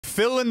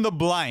Fill in the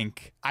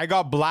blank. I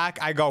got black,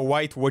 I got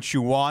white, what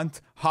you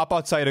want? Hop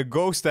outside a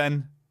ghost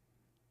and...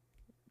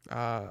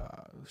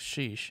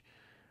 Sheesh.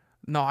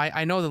 No,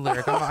 I know the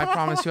lyric. I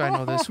promise you I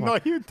know this one. No,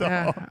 you don't.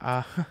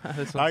 Yeah,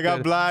 I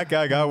got black,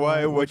 I got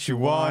white, what you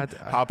want?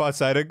 Hop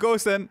outside a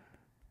ghost and...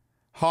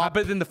 Hop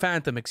it in the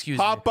Phantom, excuse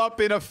me. Hop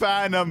up in a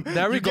Phantom.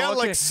 There we you go. get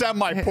like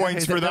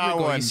semi-points for that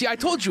one. You see, I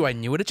told you I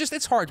knew it.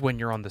 It's hard when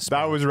you're on the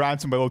spot. That was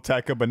Ransom by Lil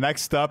Tecca, but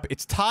next up,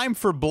 it's time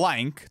for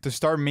Blank to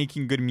start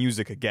making good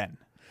music again.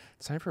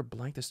 It's time for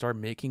Blank to start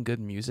making good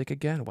music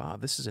again? Wow,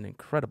 this is an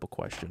incredible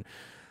question.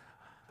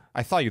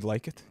 I thought you'd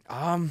like it.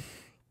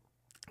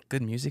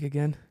 Good music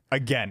again?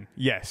 Again,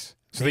 yes.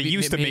 So they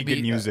used to make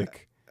good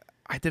music.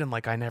 I didn't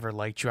like I Never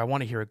Liked You. I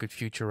want to hear a good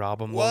Future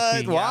album.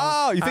 What?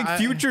 Wow, you think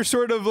Future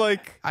sort of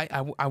like...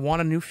 I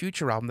want a new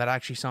Future album that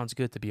actually sounds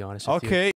good, to be honest with you. Okay.